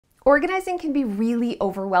Organizing can be really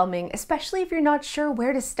overwhelming, especially if you're not sure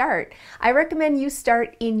where to start. I recommend you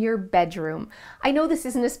start in your bedroom. I know this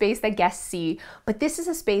isn't a space that guests see, but this is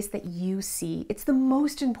a space that you see. It's the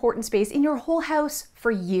most important space in your whole house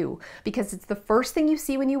for you, because it's the first thing you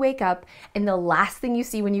see when you wake up and the last thing you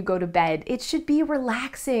see when you go to bed. It should be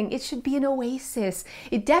relaxing. It should be an oasis.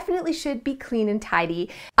 It definitely should be clean and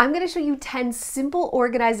tidy. I'm going to show you 10 simple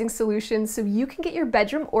organizing solutions so you can get your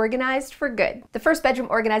bedroom organized for good. The first bedroom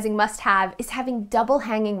organizing must-have is having double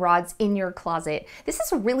hanging rods in your closet. This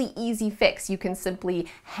is a really easy fix. You can simply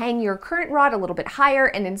hang your current rod a little bit higher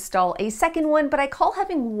and install a second one, but I call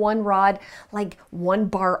having one rod like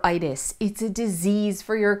one-bar-itis. It's a disease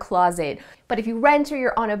for your closet. But if you rent or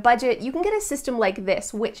you're on a budget, you can get a system like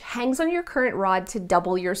this, which hangs on your current rod to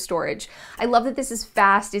double your storage. I love that this is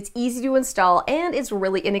fast, it's easy to install, and it's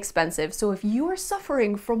really inexpensive. So if you are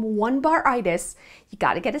suffering from one-bar-itis, you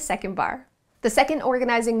gotta get a second bar. The second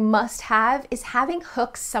organizing must-have is having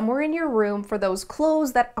hooks somewhere in your room for those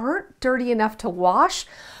clothes that aren't dirty enough to wash,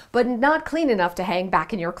 but not clean enough to hang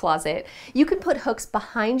back in your closet. You can put hooks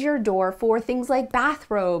behind your door for things like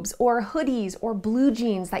bathrobes or hoodies or blue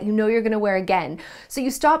jeans that you know you're gonna wear again. So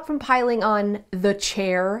you stop from piling on the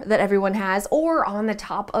chair that everyone has, or on the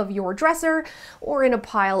top of your dresser, or in a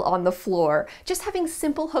pile on the floor. Just having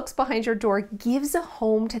simple hooks behind your door gives a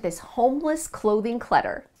home to this homeless clothing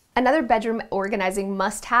clutter. Another bedroom organizing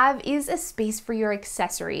must-have is a space for your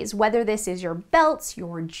accessories, whether this is your belts,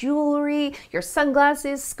 your jewelry, your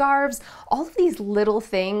sunglasses, scarves. All of these little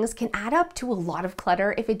things can add up to a lot of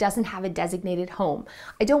clutter if it doesn't have a designated home.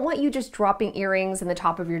 I don't want you just dropping earrings in the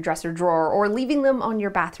top of your dresser drawer or leaving them on your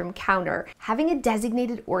bathroom counter. Having a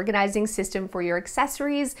designated organizing system for your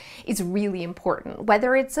accessories is really important,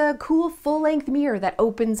 whether it's a cool full-length mirror that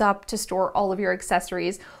opens up to store all of your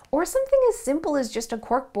accessories, or something as simple as just a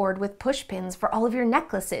corkboard with push pins for all of your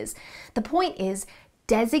necklaces. The point is,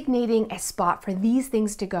 designating a spot for these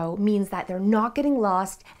things to go means that they're not getting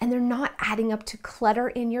lost and they're not adding up to clutter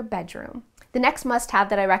in your bedroom. The next must-have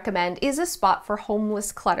that I recommend is a spot for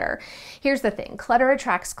homeless clutter. Here's the thing, clutter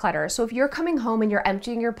attracts clutter. So if you're coming home and you're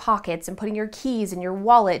emptying your pockets and putting your keys and your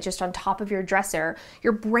wallet just on top of your dresser,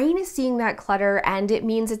 your brain is seeing that clutter, and it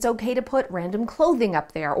means it's okay to put random clothing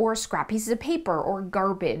up there or scrap pieces of paper or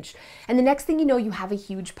garbage. And the next thing you know, you have a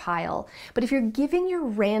huge pile. But if you're giving your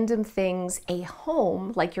random things a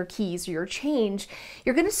home, like your keys or your change,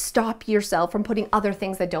 you're gonna stop yourself from putting other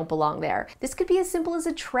things that don't belong there. This could be as simple as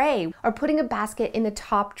a tray or putting a basket in the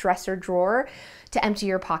top dresser drawer to empty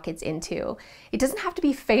your pockets into. It doesn't have to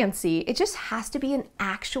be fancy, it just has to be an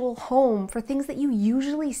actual home for things that you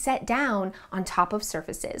usually set down on top of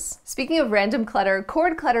surfaces. Speaking of random clutter,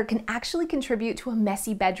 cord clutter can actually contribute to a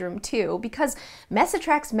messy bedroom too, because mess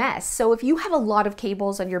attracts mess. So if you have a lot of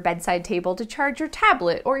cables on your bedside table to charge your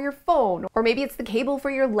tablet or your phone, or maybe it's the cable for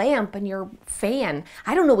your lamp and your fan,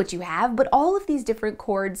 I don't know what you have, but all of these different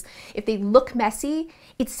cords, if they look messy,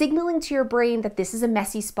 it's signaling to your brain that this is a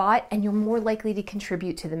messy spot and you're more likely to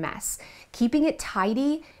contribute to the mess. Keeping it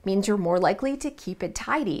tidy means you're more likely to keep it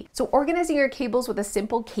tidy. So organizing your cables with a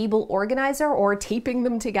simple cable organizer or taping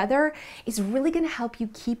them together is really going to help you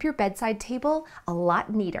keep your bedside table a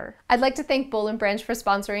lot neater. I'd like to thank Boll & Branch for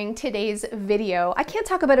sponsoring today's video. I can't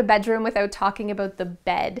talk about a bedroom without talking about the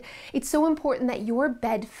bed. It's so important that your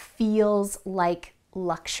bed feels like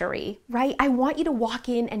luxury, right? I want you to walk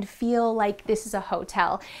in and feel like this is a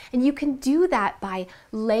hotel. And you can do that by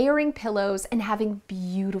layering pillows and having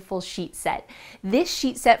beautiful sheet set. This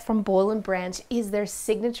sheet set from Boll & Branch is their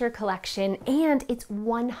signature collection, and it's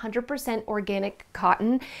 100% organic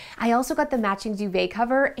cotton. I also got the matching duvet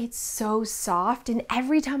cover. It's so soft, and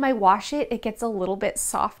every time I wash it, it gets a little bit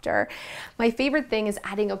softer. My favorite thing is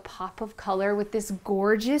adding a pop of color with this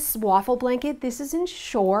gorgeous waffle blanket. This is in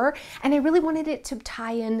Shore, and I really wanted it to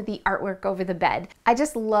tie in the artwork over the bed. I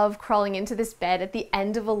just love crawling into this bed at the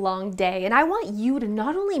end of a long day, and I want you to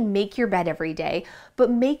not only make your bed every day,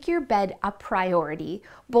 but make your bed a priority.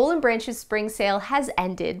 Boll & Branch's spring sale has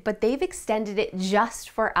ended, but they've extended it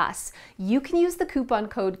just for us. You can use the coupon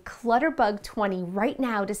code Clutterbug20 right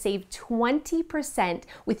now to save 20%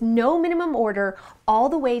 with no minimum order all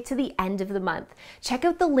the way to the end of the month. Check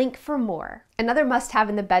out the link for more. Another must-have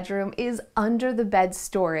in the bedroom is under the bed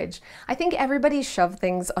storage. I think everybody shoves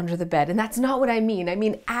things under the bed, and that's not what I mean. I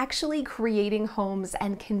mean actually creating homes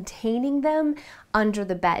and containing them under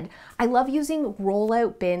the bed. I love using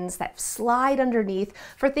roll-out bins that slide underneath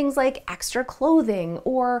for things like extra clothing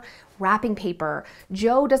or wrapping paper.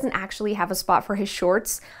 Joe doesn't actually have a spot for his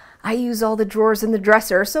shorts. I use all the drawers in the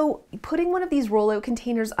dresser, so putting one of these rollout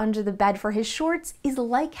containers under the bed for his shorts is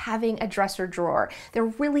like having a dresser drawer. They're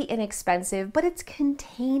really inexpensive, but it's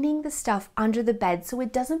containing the stuff under the bed so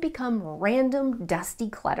it doesn't become random dusty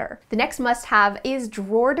clutter. The next must-have is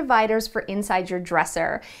drawer dividers for inside your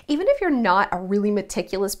dresser. Even if you're not a really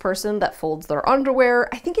meticulous person that folds their underwear,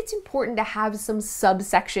 I think it's important to have some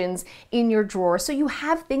subsections in your drawer so you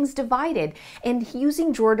have things divided. And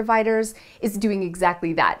using drawer dividers is doing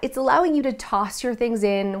exactly that. It's allowing you to toss your things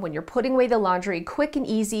in when you're putting away the laundry quick and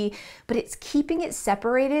easy, but it's keeping it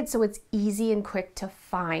separated so it's easy and quick to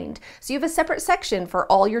find. So you have a separate section for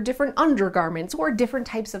all your different undergarments or different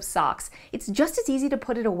types of socks. It's just as easy to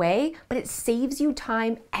put it away, but it saves you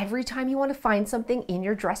time every time you want to find something in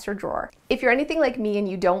your dresser drawer. If you're anything like me and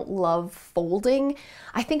you don't love folding,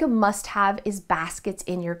 I think a must-have is baskets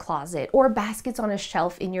in your closet or baskets on a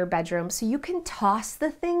shelf in your bedroom so you can toss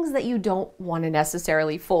the things that you don't want to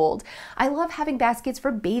necessarily fold. I love having baskets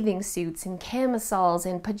for bathing suits and camisoles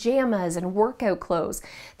and pajamas and workout clothes,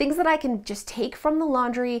 things that I can just take from the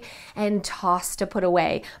laundry and toss to put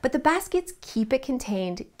away. But the baskets keep it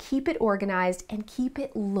contained, keep it organized, and keep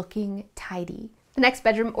it looking tidy. The next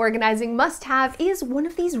bedroom organizing must-have is one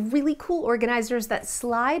of these really cool organizers that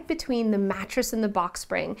slide between the mattress and the box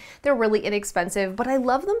spring. They're really inexpensive, but I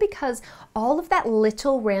love them because all of that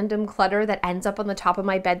little random clutter that ends up on the top of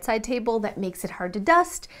my bedside table that makes it hard to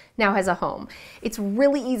dust now has a home. It's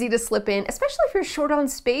really easy to slip in, especially if you're short on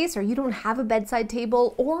space or you don't have a bedside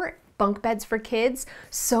table or bunk beds for kids.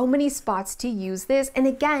 So many spots to use this, and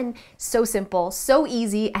again, so simple, so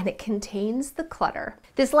easy, and it contains the clutter.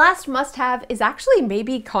 This last must-have is actually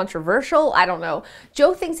maybe controversial, I don't know.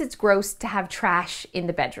 Joe thinks it's gross to have trash in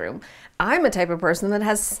the bedroom. I'm a type of person that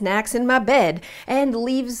has snacks in my bed and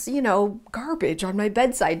leaves, garbage on my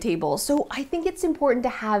bedside table, so I think it's important to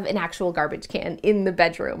have an actual garbage can in the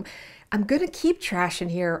bedroom. I'm gonna keep trash in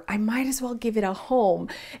here, I might as well give it a home.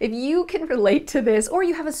 If you can relate to this, or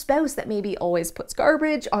you have a spouse that maybe always puts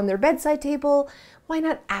garbage on their bedside table, why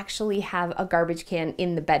not actually have a garbage can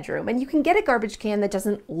in the bedroom? And you can get a garbage can that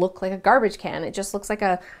doesn't look like a garbage can. It just looks like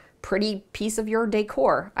a pretty piece of your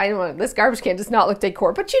decor. I don't know, this garbage can does not look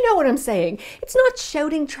decor, but you know what I'm saying. It's not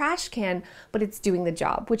shouting trash can, but it's doing the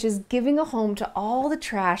job, which is giving a home to all the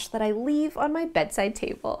trash that I leave on my bedside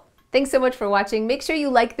table. Thanks so much for watching. Make sure you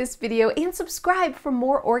like this video and subscribe for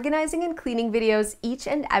more organizing and cleaning videos each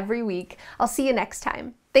and every week. I'll see you next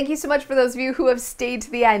time. Thank you so much for those of you who have stayed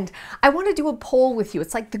to the end. I want to do a poll with you.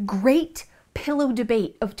 It's like the great pillow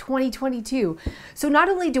debate of 2022. So not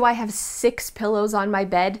only do I have 6 pillows on my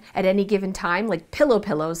bed at any given time, like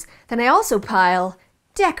pillows, then I also pile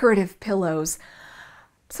decorative pillows.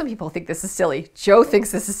 Some people think this is silly. Joe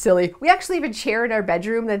thinks this is silly. We actually have a chair in our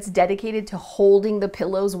bedroom that's dedicated to holding the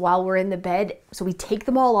pillows while we're in the bed. So we take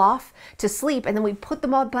them all off to sleep and then we put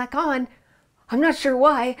them all back on. I'm not sure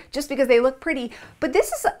why, just because they look pretty, but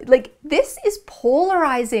this is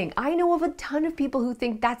polarizing. I know of a ton of people who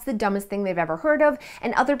think that's the dumbest thing they've ever heard of,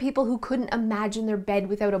 and other people who couldn't imagine their bed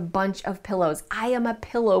without a bunch of pillows. I am a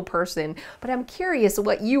pillow person, but I'm curious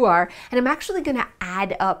what you are, and I'm actually gonna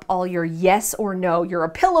add up all your yes or no, you're a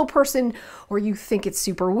pillow person, or you think it's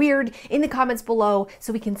super weird, in the comments below,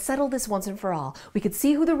 so we can settle this once and for all. We could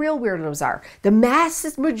see who the real weirdos are. The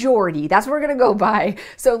mass majority, that's what we're gonna go by.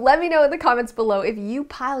 So let me know in the comments below if you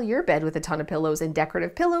pile your bed with a ton of pillows and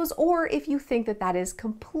decorative pillows, or if you think that that is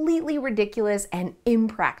completely ridiculous and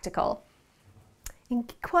impractical.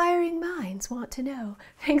 Inquiring minds want to know.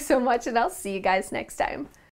 Thanks so much, and I'll see you guys next time.